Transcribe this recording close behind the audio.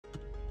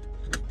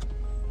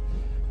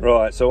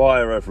Right, so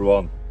hiya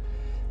everyone.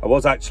 I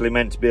was actually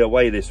meant to be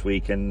away this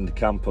weekend in the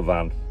camper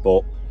van, but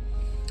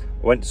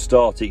I went to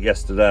start it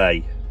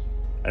yesterday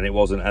and it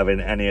wasn't having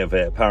any of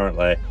it.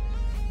 Apparently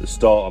the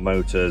starter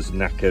motor's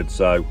knackered,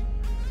 so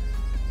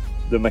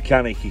the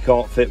mechanic, he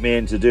can't fit me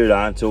in to do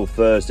that until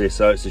Thursday,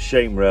 so it's a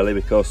shame really,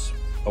 because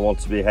I want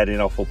to be heading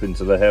off up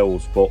into the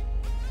hills. But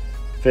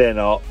fear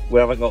not,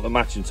 we haven't got the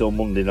match until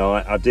Monday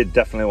night. I did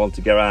definitely want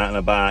to get out and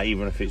about,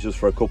 even if it's just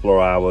for a couple of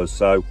hours,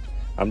 so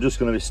I'm just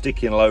going to be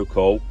sticking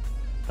local,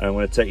 and I'm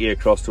going to take you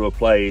across to a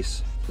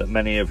place that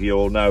many of you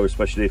will know,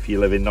 especially if you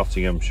live in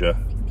Nottinghamshire.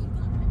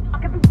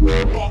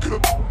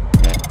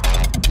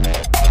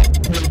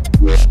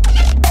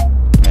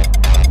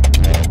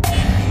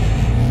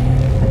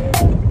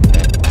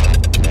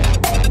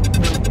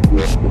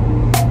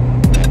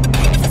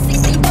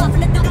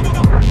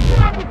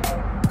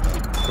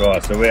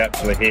 Right, so we're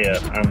actually here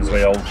at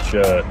Annesley Old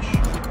Church.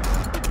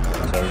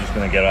 So we're just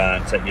going to get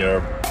out and take you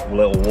a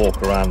little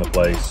walk around the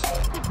place.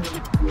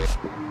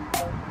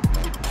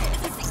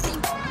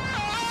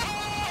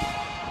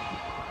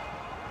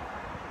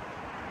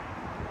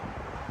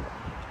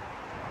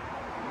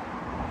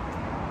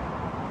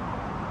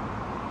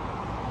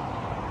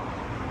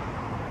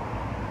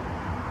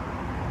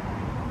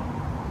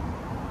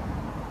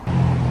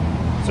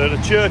 So the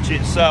church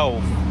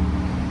itself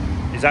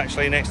is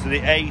actually next to the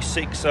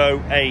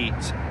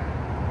A608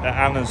 at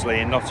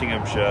Annesley in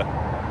Nottinghamshire,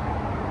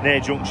 near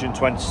junction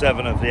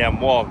 27 of the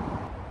M1.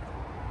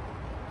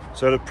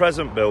 So the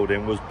present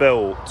building was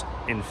built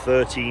in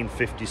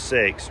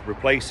 1356,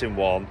 replacing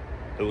one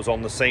that was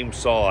on the same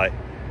site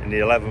in the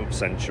 11th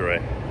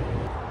century.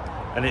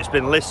 And it's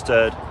been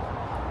listed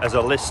as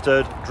a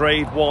listed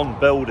Grade 1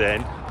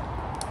 building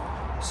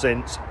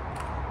since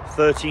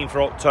 13th of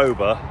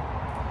October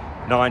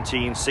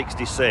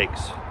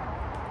 1966.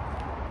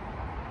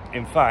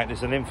 In fact,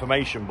 there's an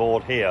information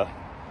board here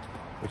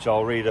which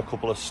I'll read a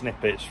couple of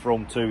snippets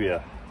from to you.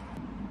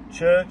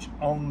 Church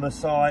on the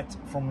site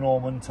from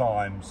Norman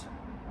times.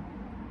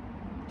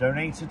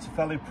 Donated to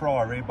Fellow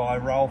Priory by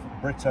Ralph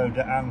Brito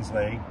de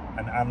Annesley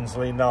and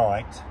Annesley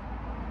Knight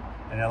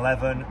in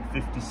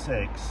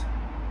 1156.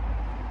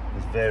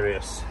 There's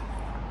various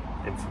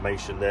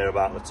information there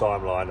about the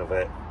timeline of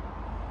it.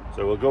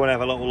 So we'll go and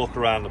have a little look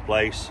around the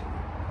place,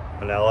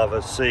 and I'll have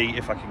a see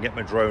if I can get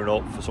my drone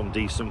up for some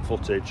decent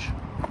footage.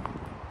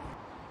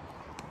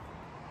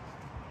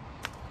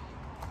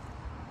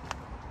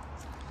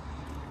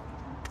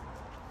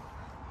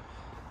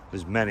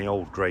 There's many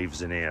old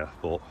graves in here,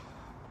 but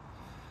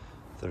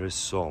there is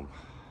some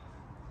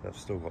that have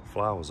still got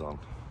flowers on,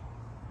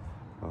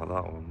 like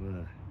that one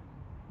there.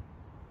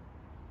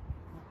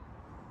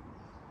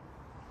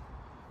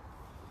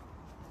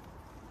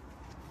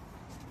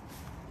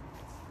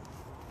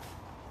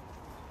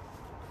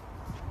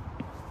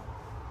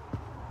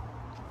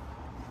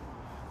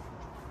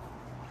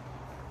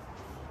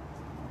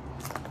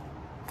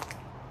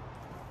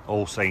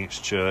 All Saints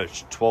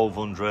Church,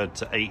 1200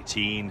 to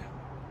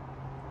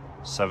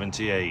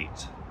 1878.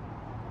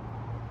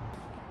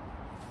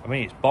 I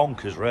mean, it's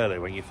bonkers really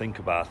when you think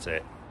about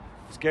it.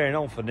 It's going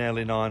on for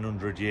nearly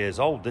 900 years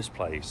old, this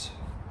place,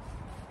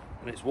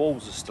 and its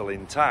walls are still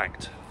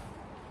intact.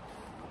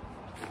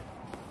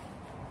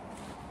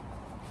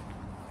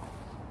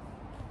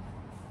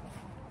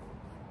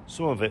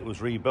 Some of it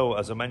was rebuilt,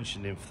 as I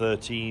mentioned, in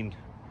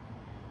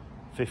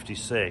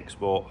 1356,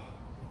 but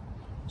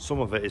some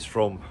of it is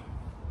from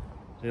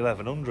the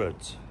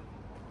 1100s.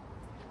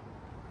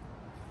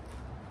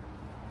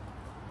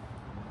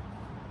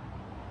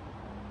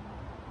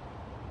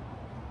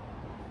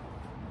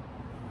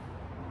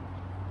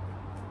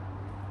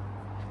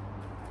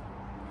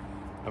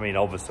 I mean,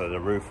 obviously the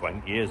roof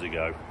went years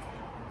ago.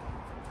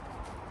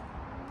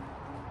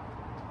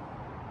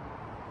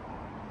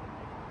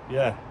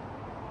 Yeah,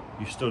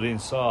 you stood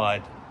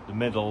inside the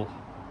middle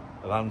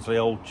of Annesley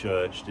Old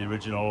Church, the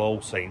original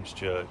All Saints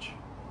Church.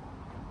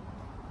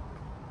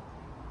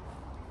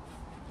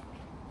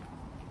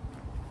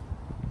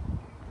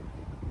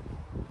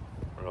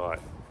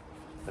 Right,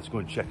 let's go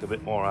and check a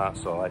bit more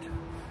outside,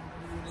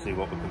 see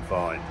what we can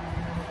find.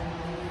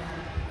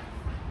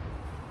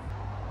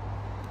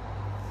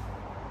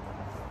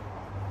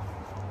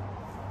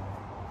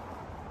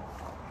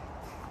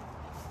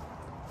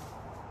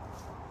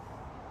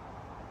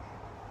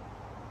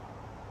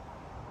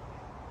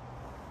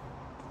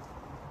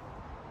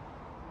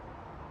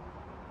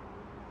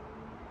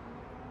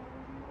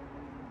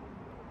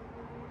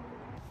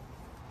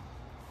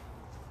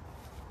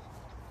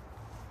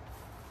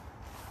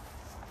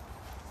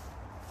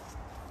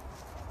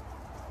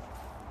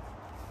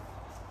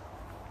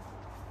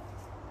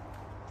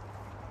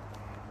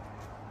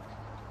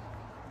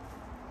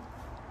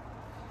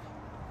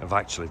 I've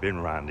actually been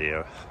around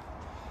here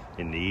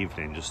in the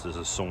evening just as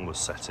the sun was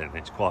setting.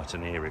 It's quite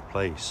an eerie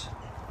place,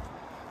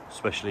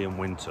 especially in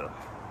winter.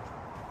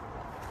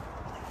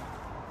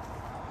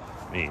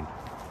 I mean,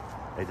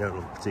 they don't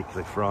look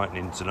particularly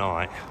frightening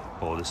tonight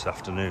or this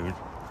afternoon,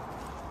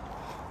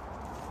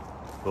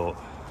 but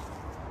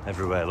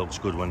everywhere looks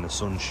good when the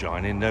sun's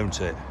shining, don't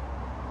it?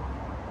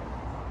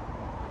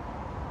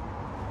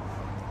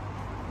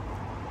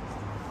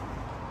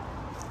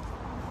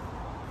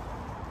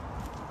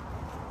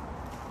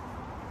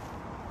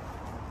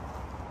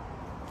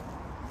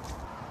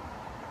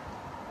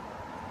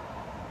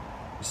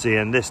 See,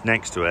 and this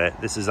next to it,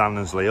 this is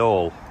Annesley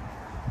Hall,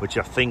 which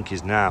I think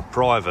is now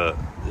private.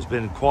 There's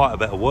been quite a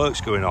bit of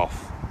works going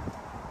off.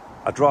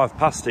 I drive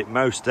past it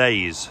most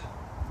days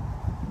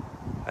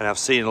and I've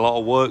seen a lot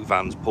of work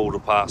vans pulled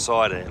up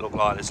outside it. It looked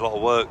like there's a lot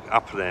of work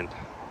happening.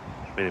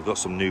 I mean, they've got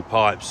some new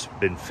pipes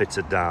been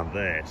fitted down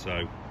there,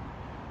 so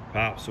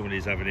perhaps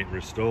somebody's having it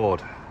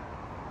restored.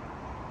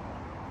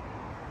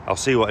 I'll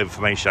see what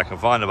information I can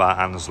find about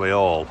Annesley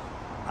Hall.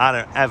 I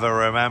don't ever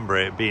remember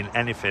it being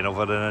anything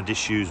other than a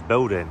disused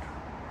building.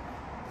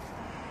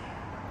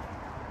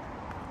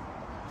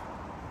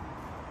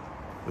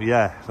 But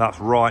yeah, that's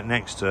right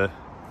next to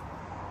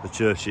the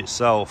church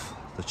itself.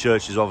 The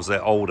church is obviously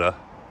older.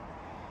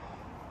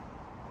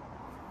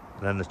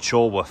 And then the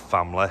Chorworth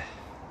family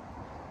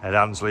had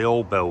Annesley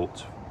Hall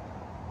built.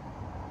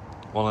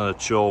 One of the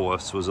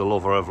Chorworths was a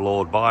lover of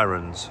Lord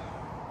Byron's.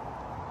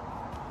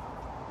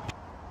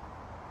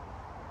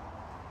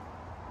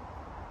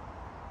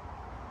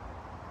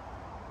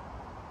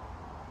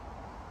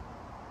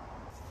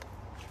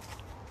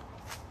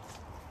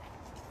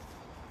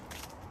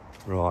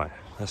 Right,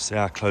 let's see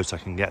how close I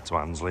can get to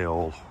Annesley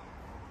Hall.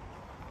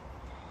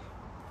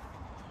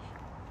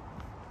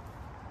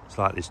 It's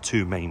like there's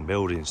two main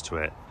buildings to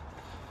it.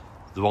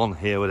 The one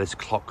here with this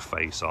clock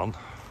face on,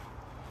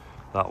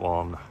 that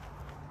one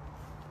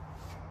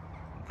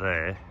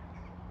there,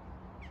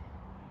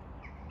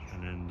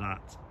 and then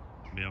that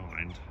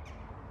behind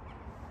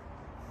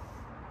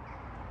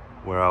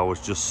where I was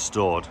just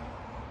stood,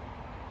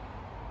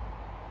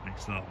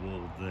 next to that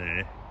wall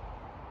there,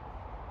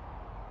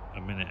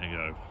 a minute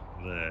ago,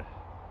 there.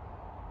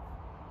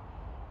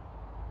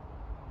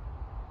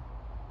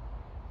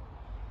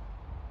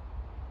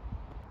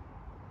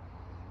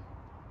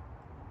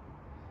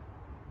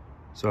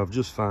 So I've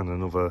just found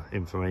another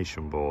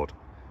information board,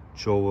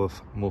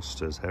 Chorworth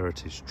Musters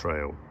Heritage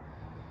Trail.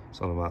 It's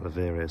all about the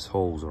various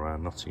halls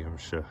around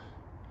Nottinghamshire.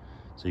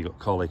 So you've got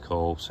Colwick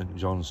Hall, St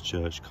John's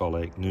Church,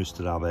 Colwick,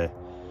 Newstead Abbey.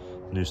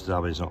 Newstead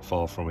Abbey is not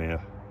far from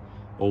here.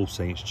 All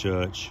Saints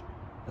Church,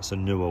 that's a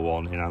newer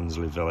one in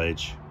Annesley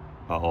Village,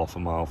 about half a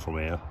mile from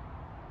here.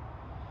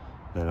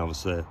 Then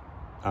obviously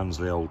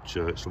Annesley Old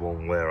Church, the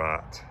one we're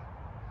at.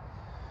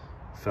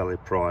 Felly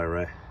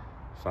Priory,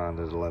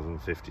 founded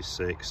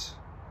 1156.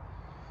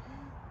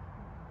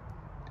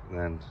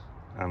 Then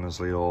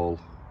Annesley Hall,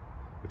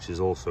 which is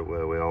also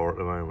where we are at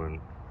the moment.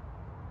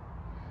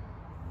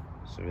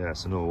 So yeah,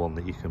 it's another one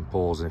that you can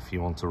pause if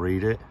you want to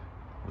read it.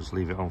 Just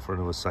leave it on for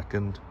another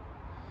second,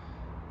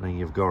 and then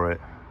you've got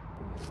it.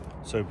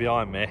 So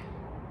behind me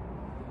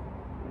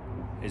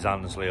is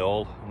Annesley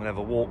Hall. I'm gonna have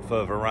a walk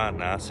further around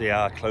now, see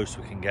how close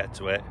we can get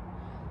to it.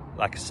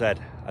 Like I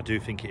said, I do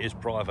think it is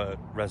private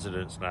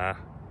residence now,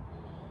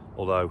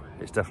 although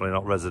it's definitely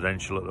not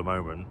residential at the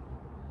moment.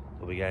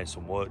 We'll be getting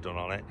some work done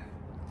on it.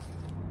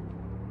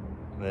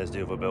 And there's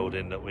the other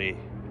building that we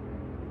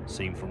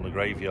seen from the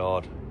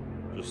graveyard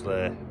just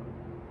there.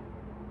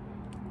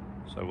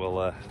 So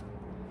we'll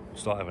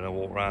start having a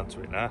walk around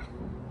to it now.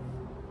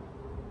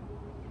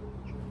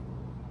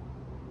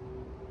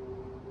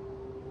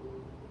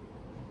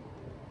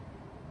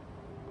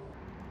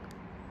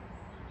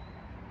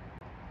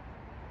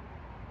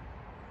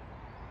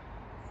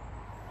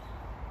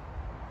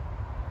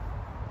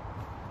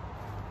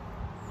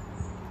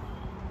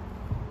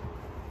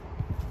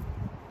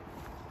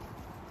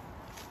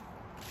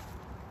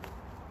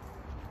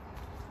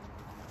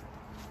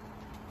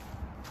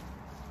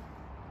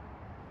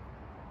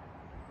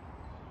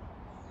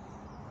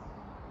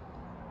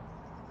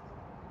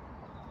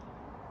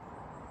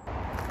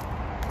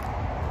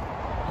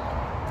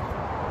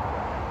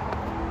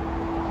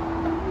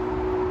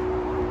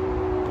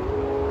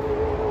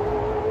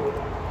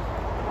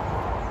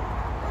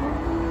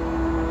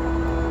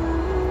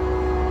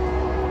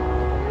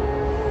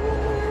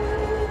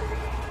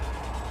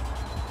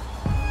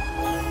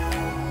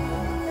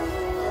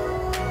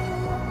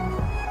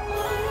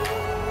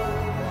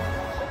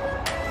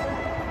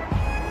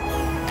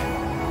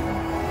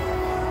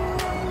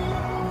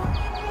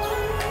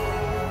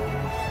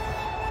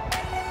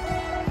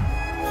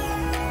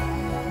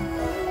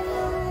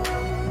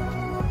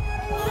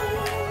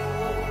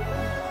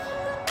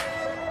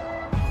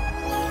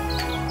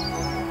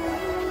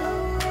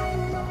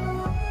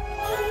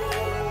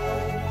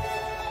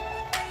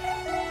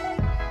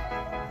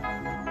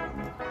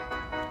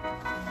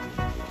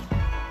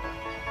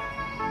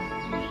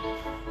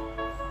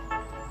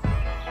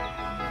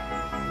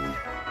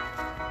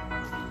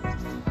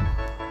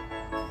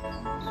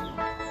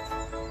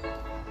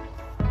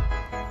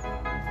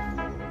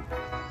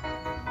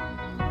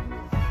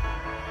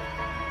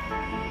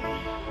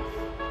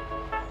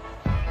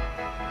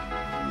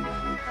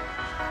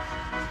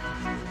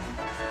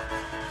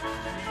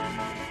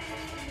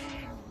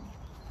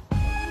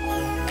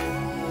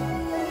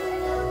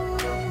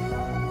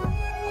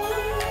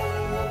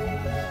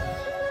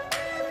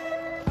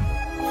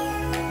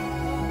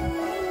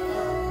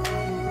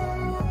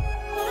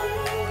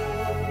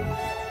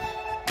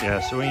 Yeah,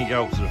 so when you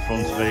go up to the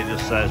front of it, it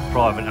just says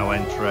private no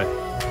entry,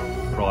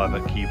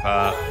 private keep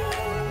out.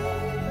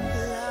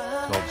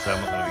 so obviously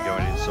I'm not going to be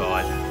going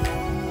inside.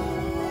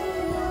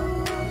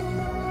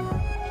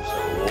 Just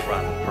have a walk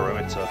around the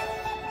perimeter.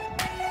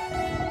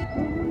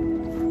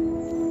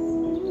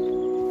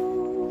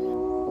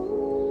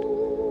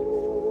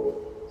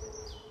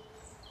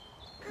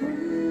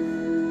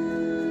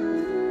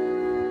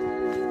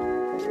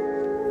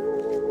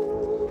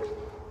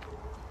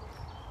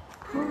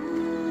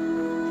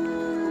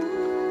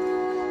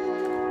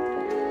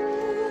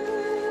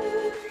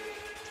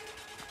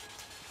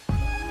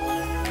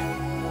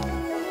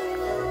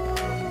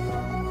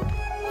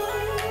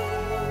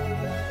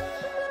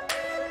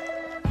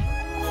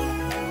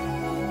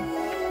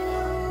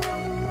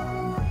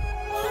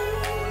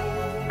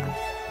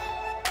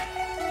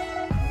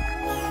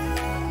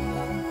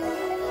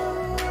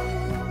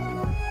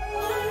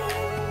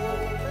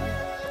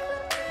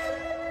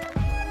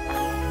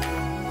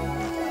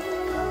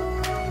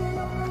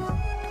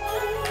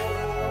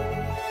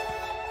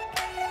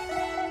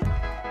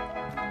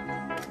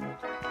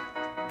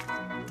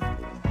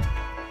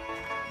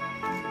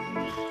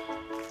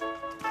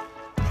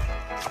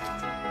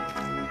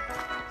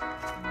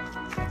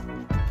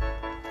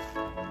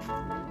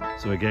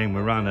 So again,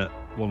 we ran at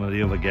one of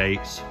the other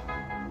gates,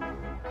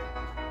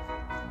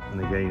 and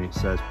again it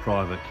says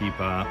private keep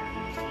out.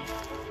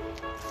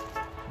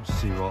 Let's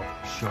see what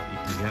shot you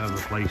can get of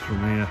the place from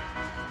here.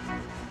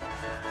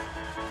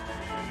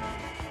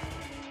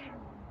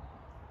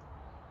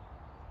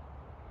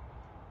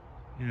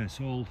 Yeah,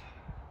 it's all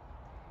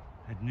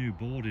had new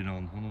boarding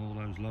on all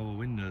those lower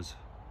windows.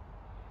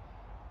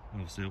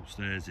 Obviously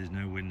upstairs there's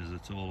no windows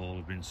at all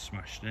have been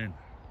smashed in.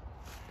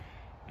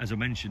 As I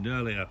mentioned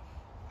earlier,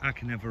 I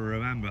can never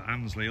remember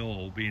Annesley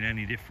Hall being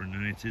any different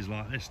than it is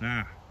like this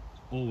now.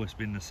 It's always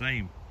been the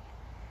same.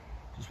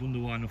 Just wonder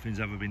why nothing's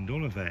ever been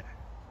done of it.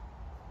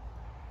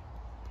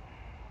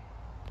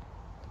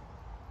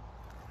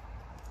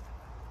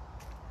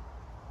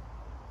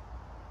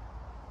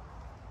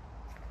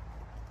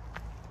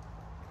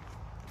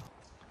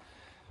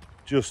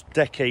 Just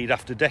decade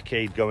after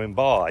decade going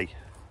by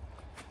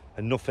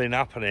and nothing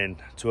happening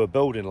to a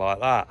building like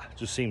that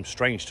just seems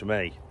strange to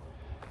me.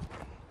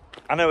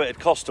 I know it'd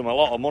cost them a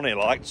lot of money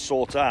like to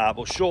sort out,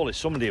 but surely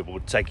somebody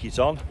would take it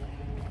on.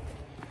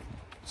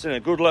 It's in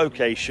a good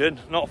location,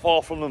 not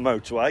far from the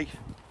motorway,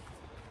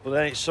 but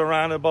then it's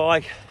surrounded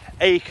by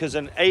acres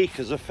and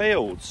acres of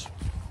fields.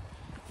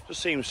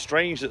 Just seems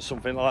strange that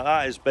something like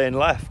that is being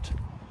left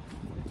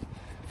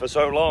for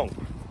so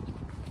long.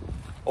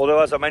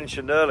 Although, as I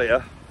mentioned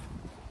earlier,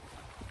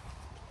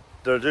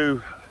 there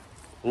do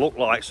look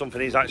like something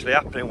is actually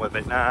happening with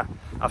it now.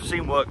 I've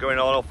seen work going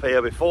on up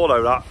here before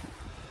though,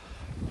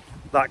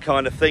 that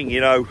kind of thing, you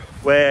know,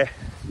 where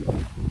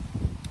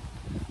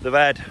they've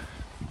had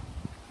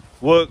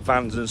work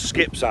vans and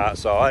skips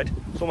outside.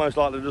 It's almost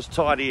like they just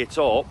tidy it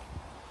up,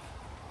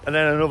 and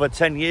then another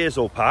 10 years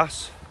will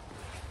pass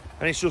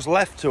and it's just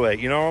left to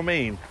it, you know what I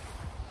mean?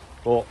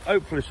 But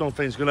hopefully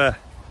something's gonna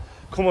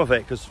come of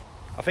it, because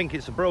I think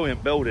it's a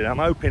brilliant building. I'm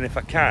hoping if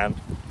I can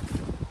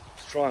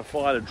to try and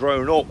fly the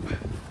drone up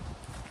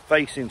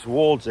facing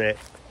towards it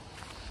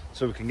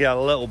so we can get a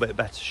little bit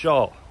better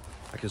shot.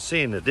 I can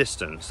see in the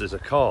distance there's a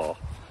car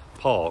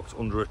parked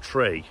under a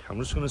tree. I'm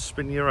just going to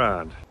spin you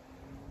around.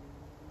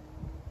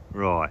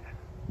 Right,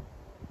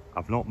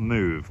 I've not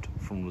moved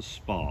from the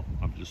spot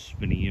I'm just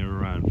spinning you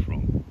around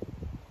from.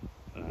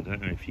 And I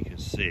don't know if you can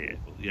see it,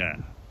 but yeah,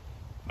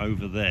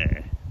 over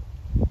there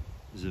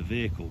there's a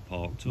vehicle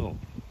parked up.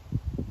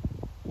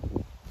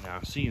 Now,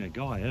 I've seen a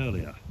guy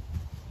earlier.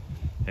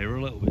 They were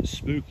a little bit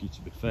spooky,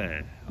 to be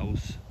fair. I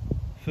was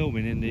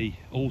filming in the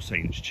All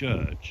Saints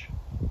Church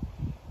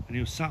and he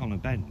was sat on a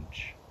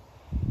bench.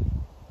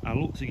 I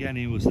looked again,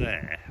 he was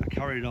there. I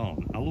carried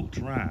on. I looked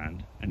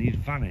around and he'd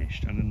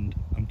vanished, and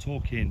I'm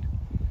talking,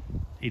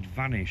 he'd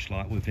vanished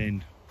like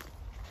within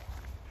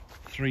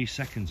 3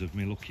 seconds of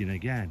me looking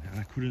again, and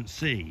I couldn't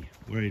see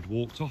where he'd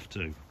walked off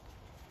to.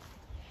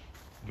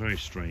 Very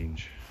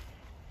strange.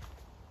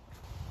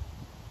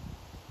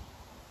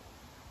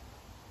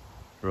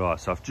 Right,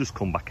 so I've just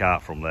come back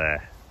out from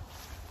there.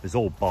 There's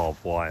all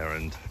barbed wire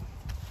and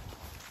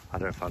I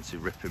don't fancy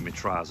ripping my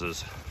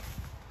trousers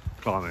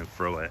climbing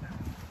through it.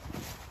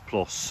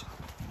 Plus,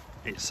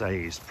 it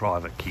says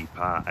private keep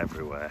out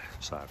everywhere,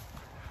 so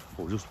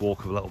we'll just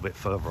walk a little bit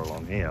further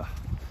along here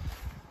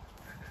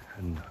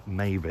and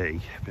maybe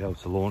be able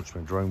to launch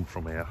my drone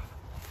from here.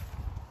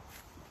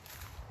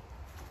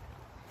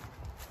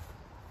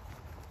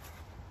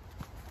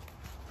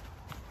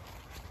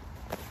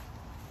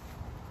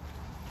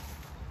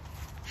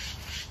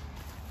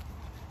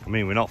 I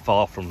mean, we're not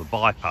far from the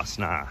bypass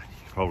now.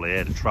 You can probably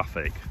hear the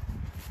traffic.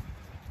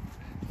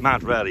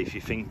 Mad really, if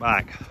you think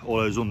back all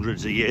those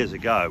hundreds of years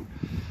ago,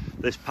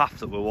 this path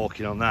that we're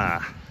walking on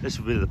now, this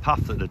would be the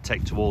path that would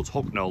take towards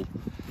Hucknall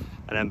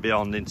and then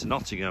beyond into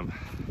Nottingham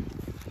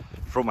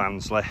from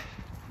Annesley,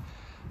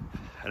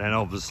 and then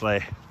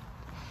obviously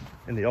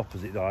in the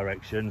opposite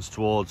directions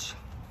towards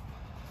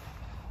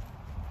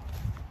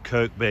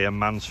Kirkby and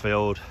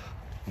Mansfield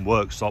and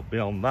Worksop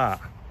beyond that.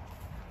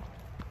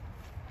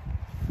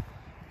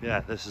 yeah,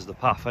 this is the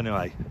path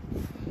anyway,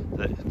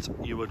 that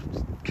you would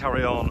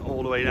carry on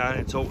all the way down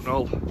into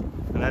Hucknall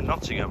and then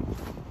Nottingham.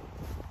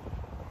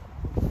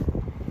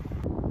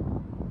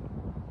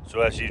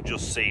 So as you've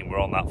just seen, we're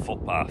on that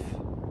footpath,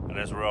 and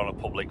as we're on a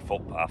public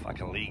footpath, I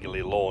can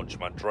legally launch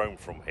my drone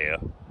from here.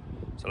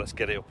 So let's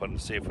get it up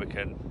and see if we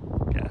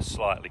can get a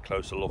slightly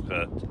closer look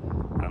at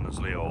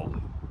Annesley Hall.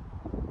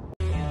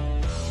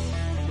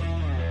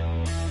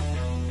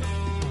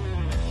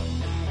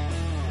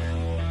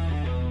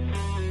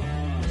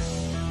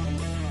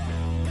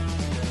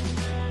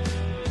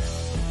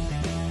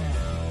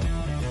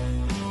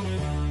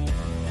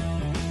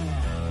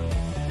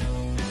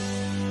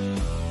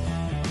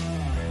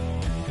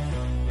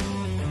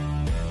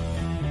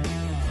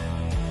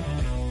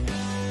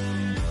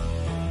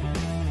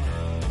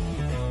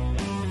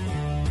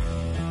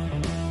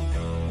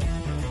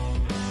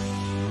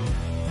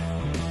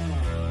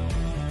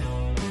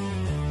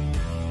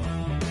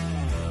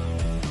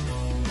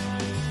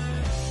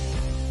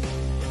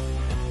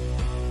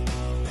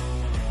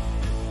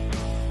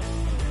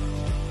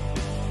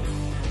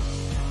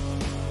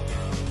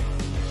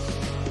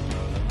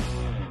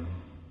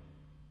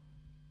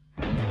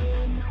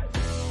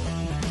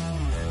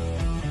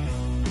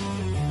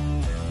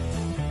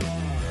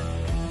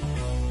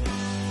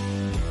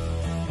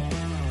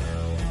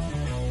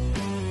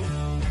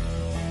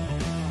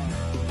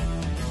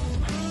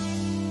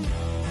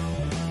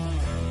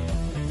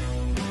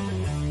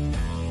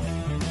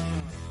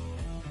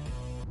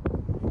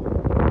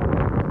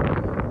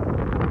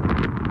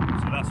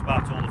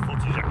 About all the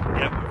footage I can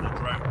get with the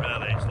drone,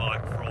 really. It's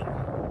like from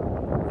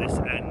this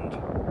end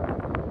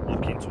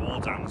looking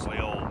towards Annesley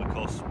Hall,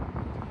 because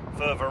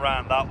further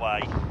around that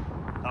way,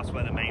 that's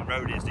where the main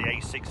road is, the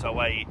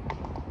A608,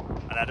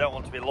 and I don't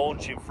want to be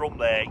launching from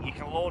there. You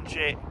can launch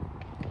it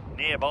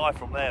nearby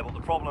from there, but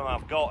the problem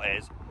I've got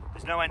is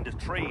there's no end of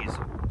trees,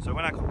 so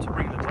when I come to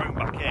bring the drone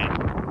back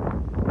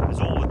in, there's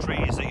all the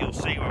trees that you'll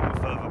see when we're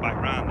further back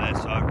round there.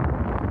 So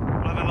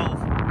we'll have a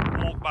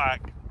little walk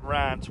back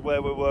round to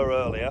where we were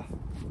earlier.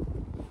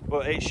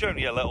 But it's shown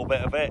you a little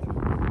bit of it.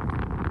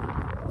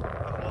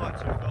 I'd like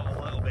to have got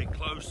a little bit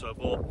closer,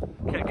 but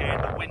kept getting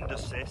the wind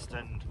assist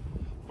and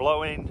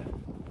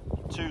blowing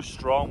too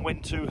strong,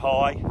 wind too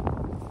high,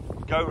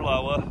 go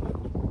lower.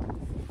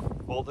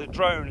 But the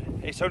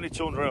drone, it's only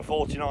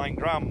 249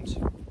 grams,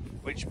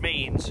 which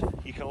means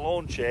you can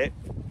launch it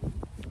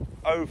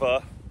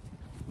over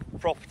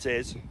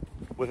properties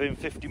within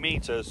 50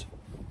 metres.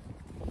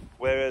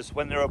 Whereas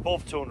when they're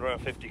above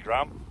 250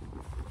 gram,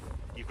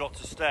 you've got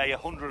to stay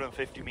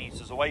 150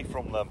 metres away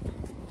from them.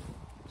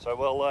 So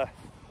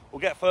we'll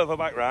get further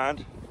back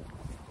round,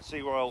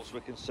 see what else we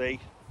can see.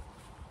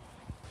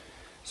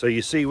 So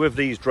you see with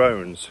these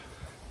drones,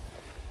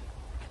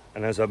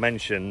 and as I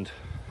mentioned,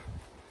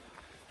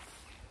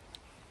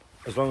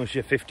 as long as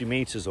you're 50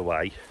 metres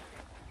away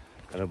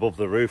and above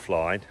the roof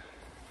line,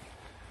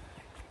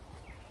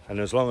 and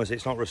as long as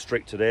it's not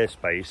restricted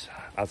airspace,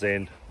 as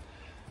in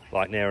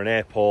like near an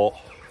airport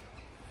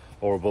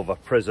or above a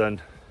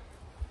prison,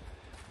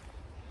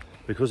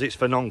 because it's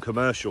for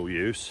non-commercial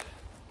use,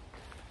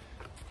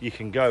 you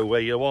can go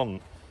where you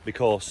want,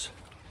 because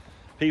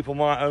people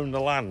might own the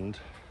land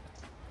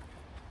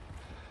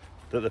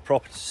that the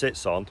property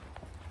sits on,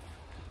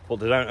 but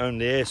they don't own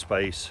the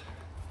airspace.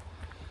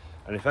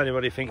 And if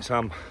anybody thinks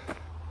I'm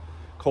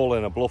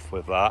calling a bluff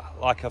with that,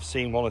 like I've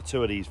seen one or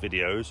two of these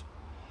videos,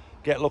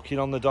 get looking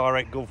on the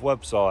DirectGov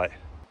website.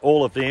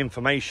 All of the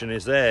information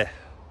is there.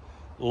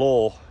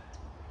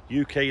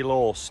 UK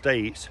law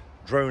states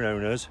drone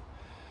owners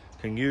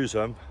can use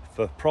them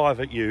for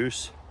private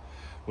use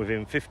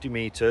within 50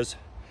 metres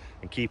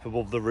and keep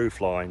above the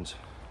roof lines.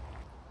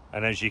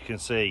 And as you can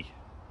see,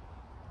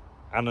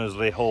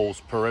 Annesley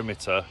Hall's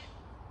perimeter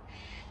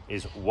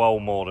is well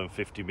more than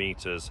 50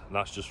 metres, and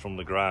that's just from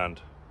the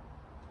ground.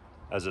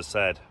 As I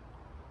said,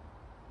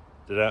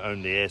 they don't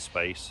own the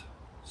airspace,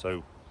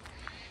 so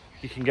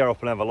you can go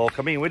up and have a look.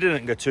 I mean, we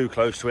didn't go too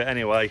close to it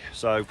anyway,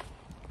 so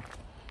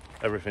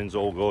everything's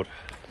all good.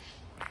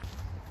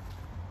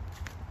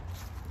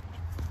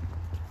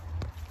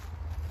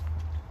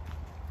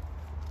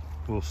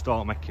 We'll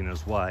start making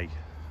us way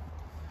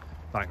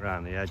back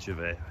round the edge of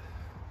it.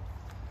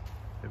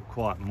 It was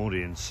quite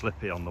muddy and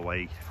slippy on the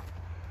way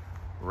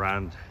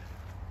round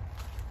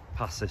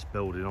past this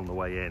building on the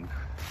way in.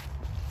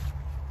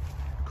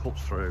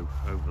 Cuts through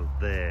over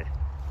there,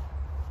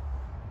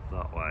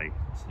 that way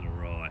to the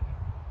right.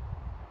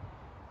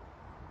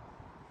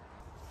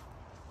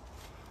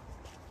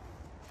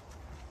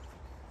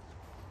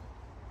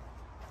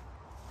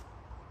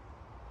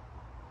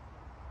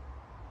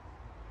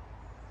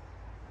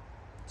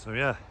 So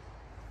yeah,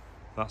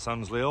 that's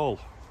Annesley Hall.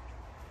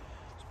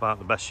 It's about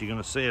the best you're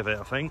going to see of it,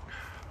 I think.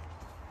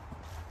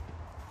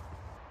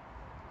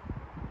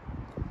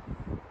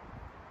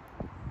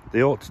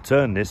 They ought to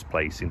turn this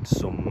place into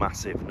some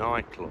massive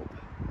nightclub.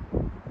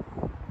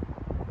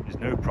 There's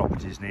no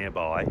properties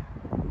nearby.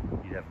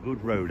 You'd have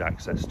good road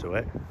access to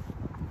it.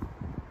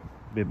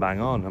 Be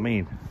bang on. I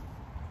mean,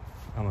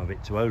 I'm a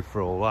bit too old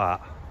for all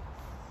that.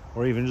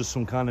 or even just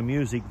some kind of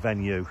music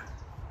venue.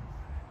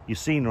 You've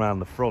seen around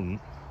the front,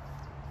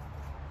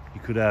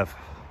 you could have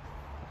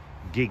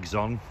gigs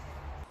on.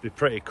 It'd be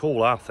pretty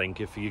cool, I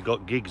think, if you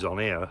got gigs on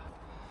here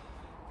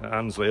at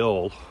Annesley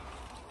Hall.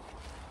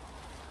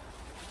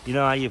 You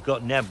know how you've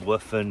got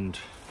Nebworth and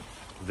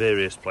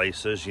various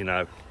places, you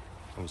know,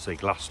 obviously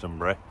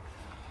Glastonbury.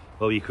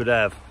 Well, you could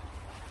have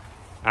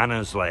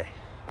Annesley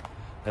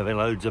having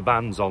loads of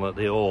bands on at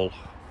the hall.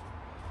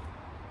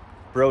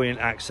 Brilliant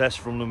access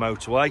from the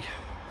motorway.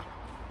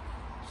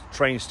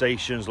 Train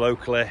stations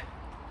locally,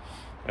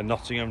 and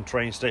Nottingham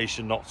train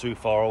station not too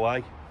far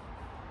away.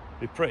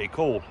 Be pretty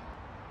cool.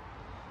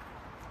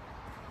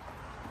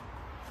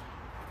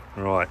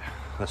 Right,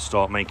 let's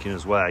start making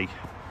his way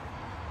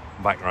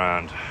back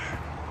round.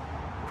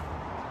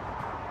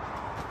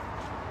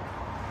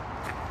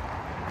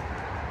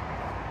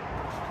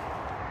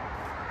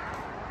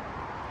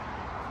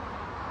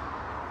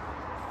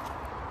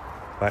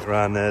 Back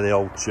round there, the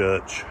old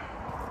church.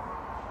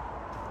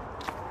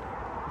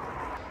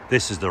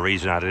 This is the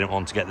reason I didn't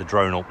want to get the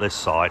drone up this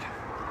side.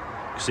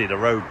 You see the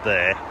road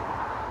there,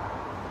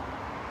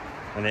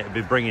 and it'd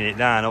be bringing it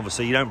down.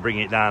 Obviously you don't bring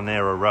it down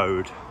near a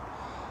road,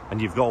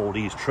 and you've got all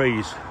these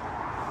trees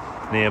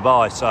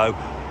nearby, so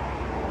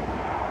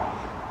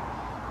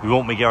we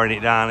won't be going it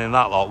down in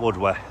that lot, would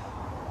we?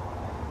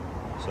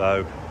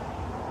 So,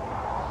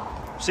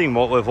 seen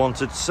what we've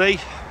wanted to see.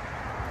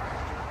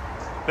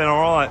 Been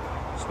alright.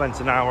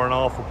 Spent an hour and a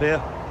half up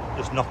here,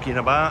 just knocking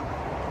about.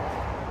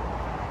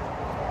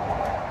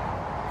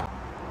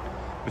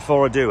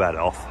 Before I do head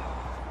off,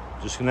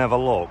 just gonna have a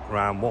look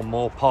around one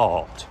more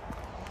part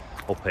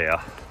up here,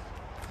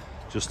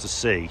 just to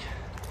see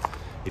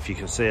if you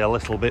can see a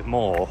little bit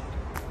more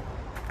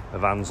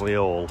of Annesley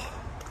Hall.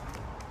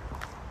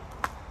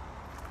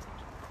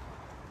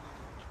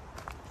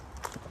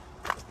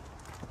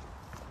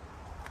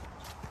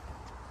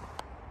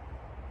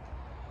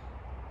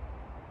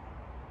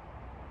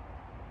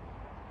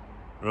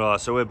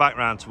 Right, so we're back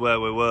round to where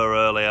we were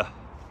earlier.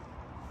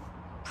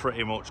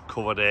 Pretty much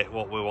covered it,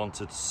 what we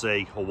wanted to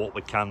see, or what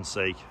we can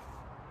see.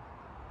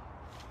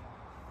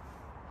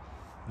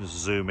 Just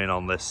zoom in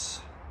on this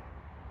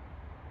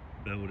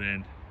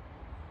building.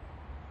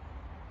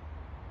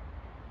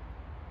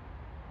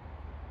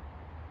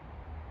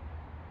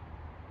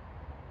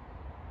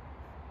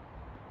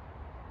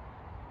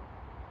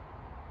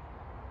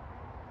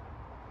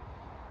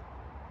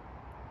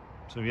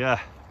 So yeah,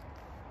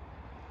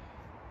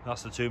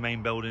 that's the two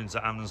main buildings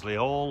at Annesley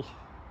Hall.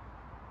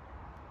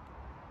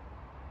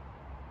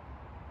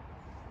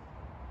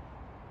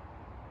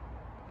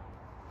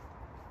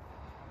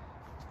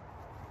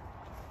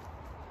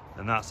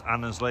 And that's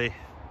Annesley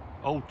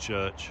Old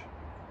Church.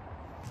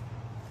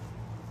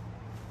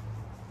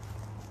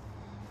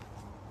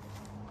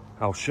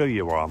 I'll show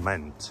you what I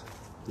meant,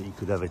 that you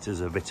could have it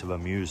as a bit of a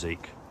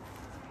music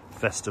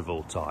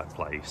festival type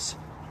place.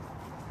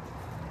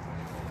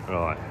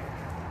 Right.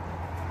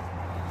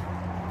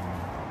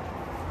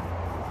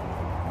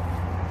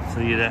 So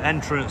you had an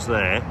entrance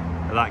there,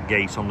 at that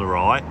gate on the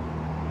right.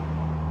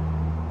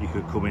 You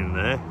could come in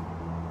there.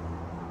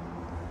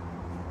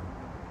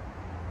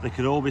 They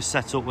could all be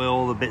set up with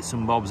all the bits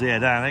and bobs here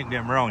down. Don't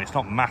get me wrong, it's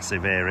not a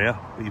massive area,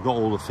 but you've got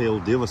all the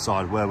field the other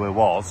side where we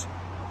was.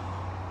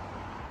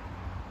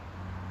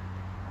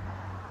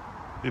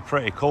 Be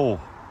pretty cool.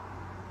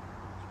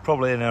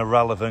 Probably an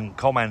irrelevant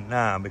comment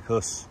now,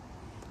 because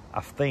I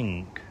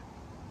think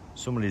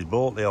somebody's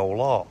bought the whole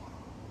lot.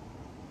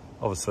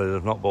 Obviously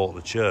they've not bought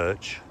the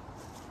church,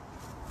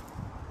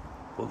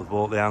 but they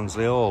bought the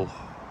Annesley Hall.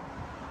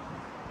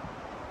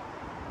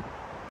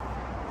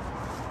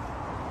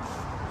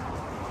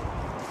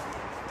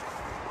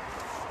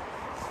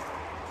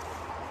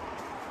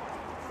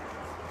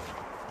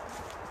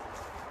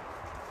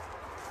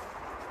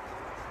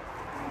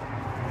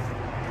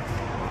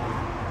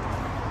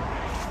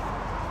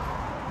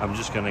 I'm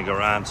just going to go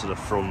around to the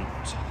front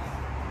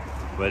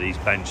where these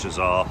benches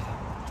are.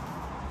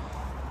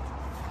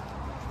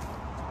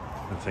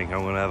 I think I'm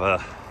going to have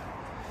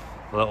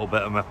a little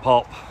bit of my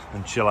pop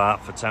and chill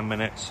out for 10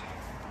 minutes.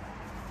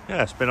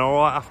 Yeah, it's been an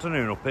alright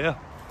afternoon up here.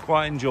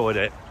 Quite enjoyed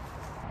it.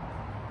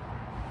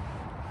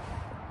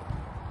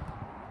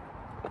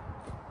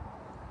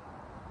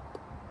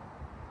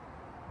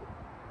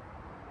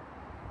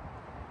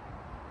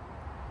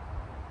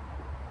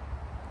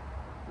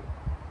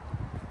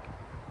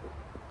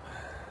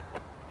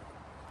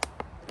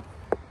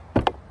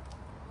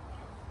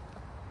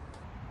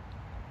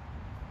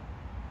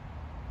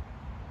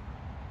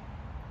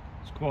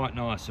 Quite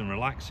nice and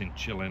relaxing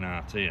chilling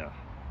out here.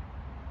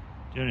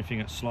 The only thing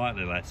that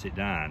slightly lets it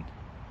down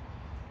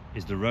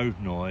is the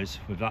road noise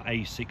with that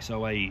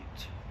A608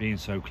 being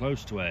so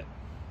close to it.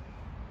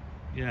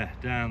 Yeah,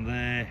 down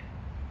there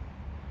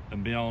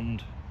and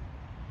beyond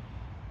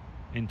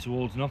in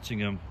towards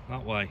Nottingham,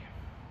 that way.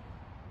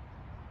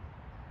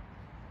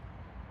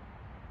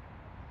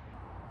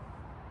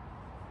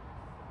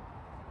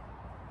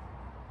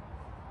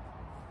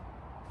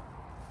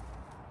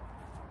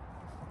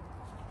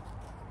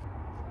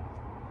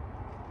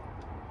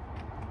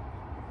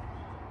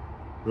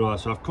 Right,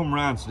 so I've come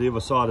round to the other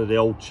side of the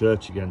old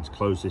church again to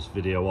close this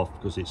video off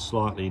because it's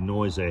slightly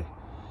noisy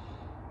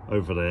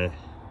over there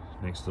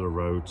next to the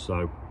road.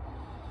 So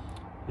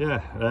yeah,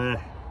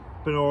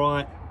 been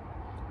alright.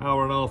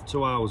 Hour and a half,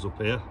 2 hours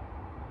up here.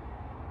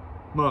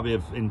 Might be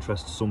of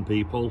interest to some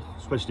people,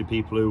 especially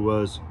people who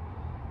was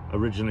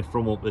originally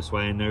from up this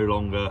way and no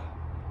longer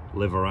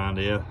live around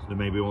here. They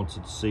maybe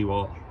wanted to see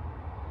what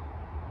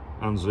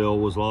Annesley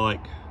was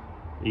like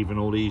even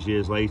all these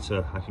years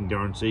later. I can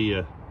guarantee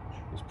you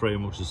it's pretty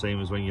much the same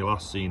as when you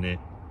last seen it.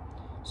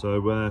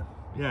 So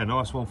yeah,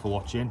 nice one for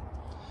watching.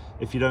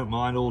 If you don't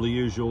mind all the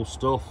usual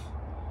stuff,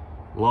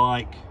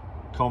 like,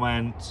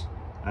 comment,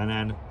 and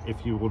then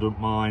if you wouldn't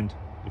mind,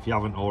 if you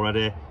haven't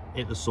already,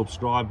 hit the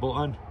subscribe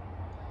button,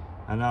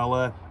 and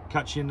I'll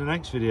catch you in the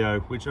next video,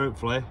 which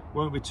hopefully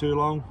won't be too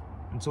long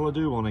until I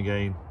do one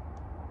again.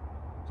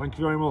 Thank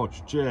you very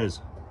much. Cheers.